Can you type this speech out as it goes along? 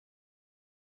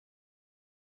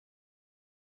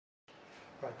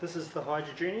Right, this is the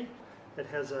Hydrogenie. It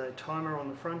has a timer on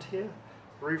the front here,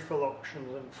 refill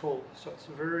options in full, so it's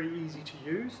very easy to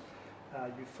use.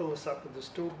 You fill this up with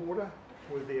distilled water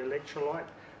with the electrolyte.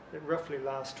 It roughly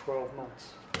lasts 12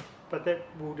 months, but that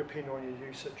will depend on your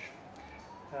usage.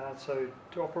 So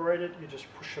to operate it, you just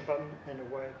push a button and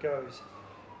away it goes.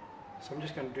 So I'm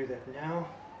just going to do that now.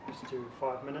 Just do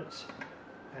 5 minutes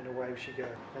and away she goes.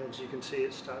 And as you can see,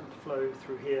 it's starting to flow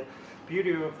through here.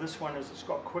 Beauty of this one is it's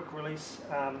got quick release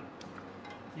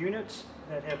units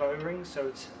that have O-rings, so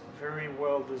it's very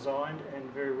well designed and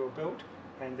very well built,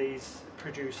 and these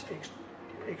produce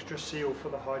extra seal for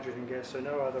the hydrogen gas, so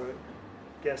no other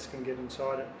gas can get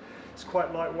inside it. It's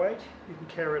quite lightweight, you can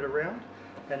carry it around,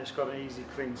 and it's got an easy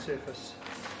clean surface.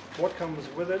 What comes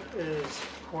with it is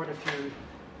quite a few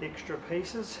extra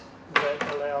pieces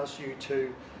that allows you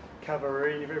to cover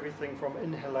everything from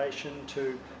inhalation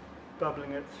to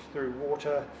bubbling it through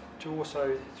water to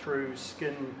also through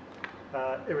skin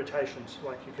irritations.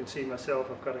 Like you can see myself,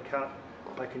 I've got a cut,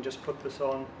 I can just put this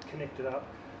on, connect it up,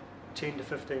 10 to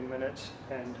 15 minutes,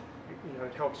 and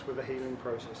it helps with the healing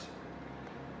process.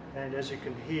 And as you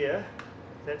can hear,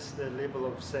 that's the level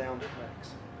of sound it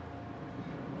makes.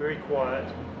 Very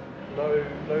quiet, low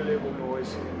level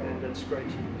noise, and it's great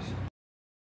to use.